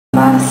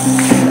fuss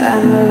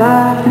and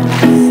lies.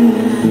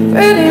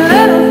 Pretty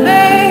little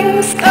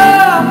things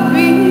stop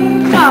me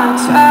my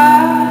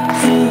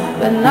tracks,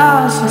 but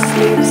now she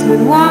sleeps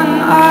with one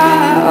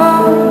eye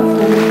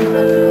open.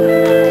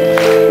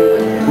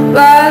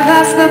 But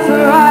that's the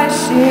price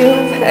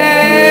she'll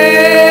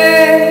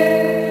pay.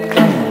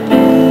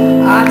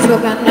 I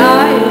took a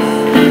knife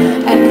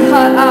and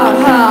cut out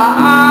her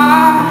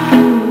eye.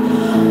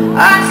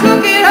 I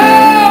took it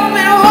home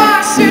and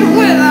washed it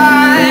with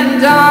iron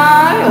dye.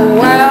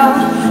 Well,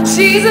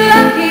 she's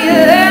lucky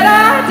that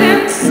I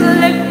didn't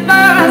slip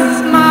her a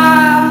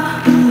smile.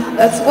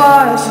 That's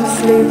why she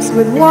sleeps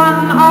with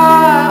one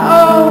eye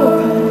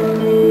open.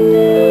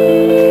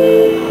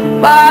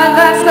 But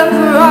that's the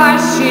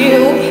price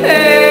she'll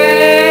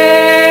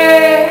pay.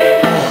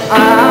 I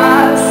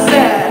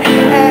said,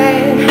 hey,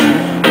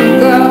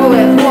 girl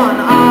with one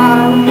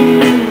eye,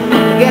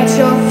 get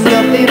your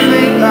filthy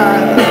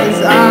fingers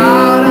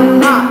out of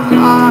my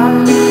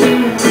heart.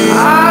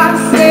 I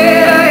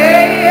said,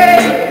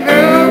 hey,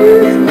 girl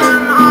with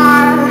one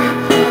eye,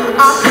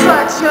 I'll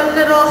cut your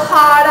little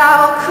heart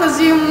out 'cause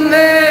you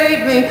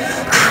made me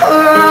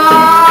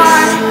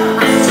cry.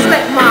 I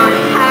slipped my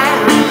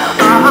hand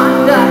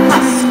under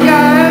her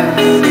skirt.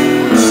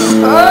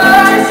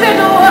 Oh, I said,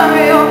 don't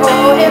worry,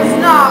 oh, it's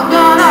not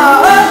gonna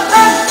hurt.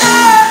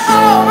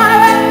 Oh, my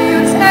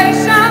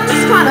reputation's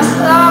kind of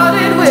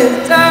clouded with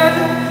dirt.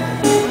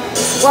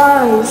 Why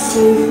you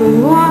sleep with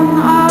one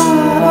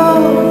eye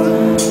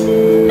open?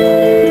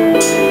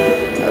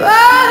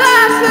 Well,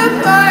 that's the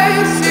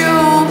price you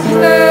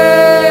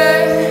pay.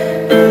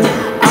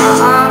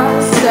 I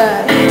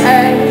said,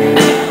 hey,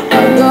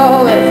 I'll go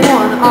with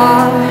one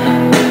eye.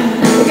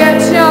 Get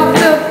your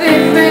filthy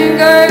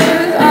fingers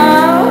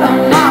out of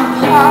my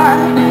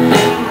heart.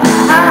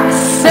 I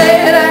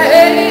said,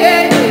 hey,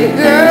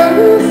 girl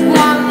with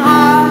one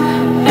eye,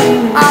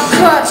 I'll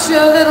cut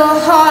your little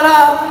heart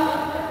out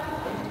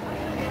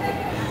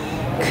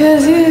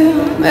 'cause you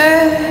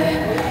made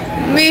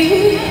me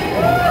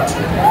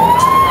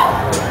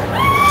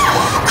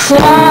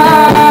cry.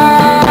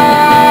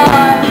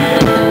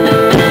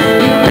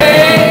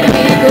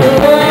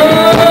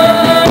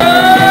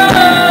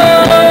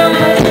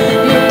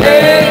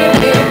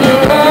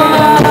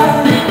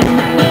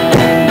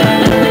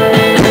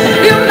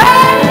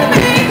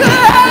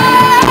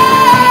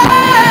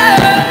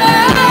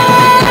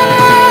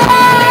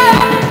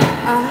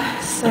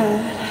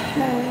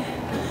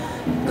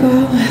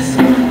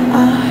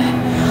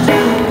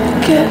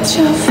 Get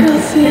your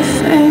filthy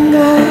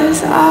fingers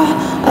out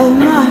of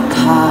my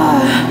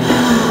car.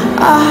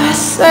 I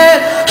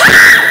said,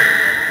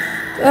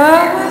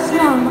 girl with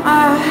one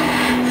eye,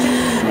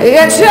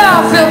 get your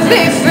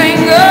filthy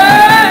fingers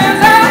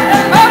out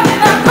of my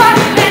car.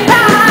 And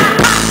I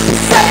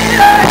said,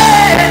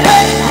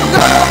 hey,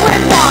 girl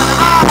with one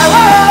eye,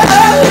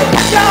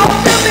 get your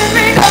filthy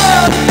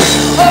fingers. And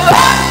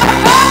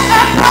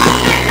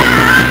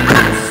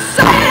I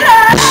said,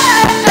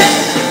 hey,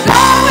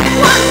 girl with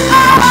one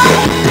eye,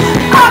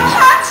 I'll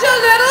cut your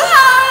little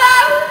heart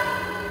out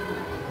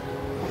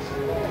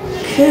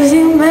 'cause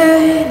you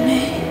made me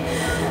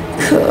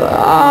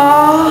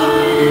cry.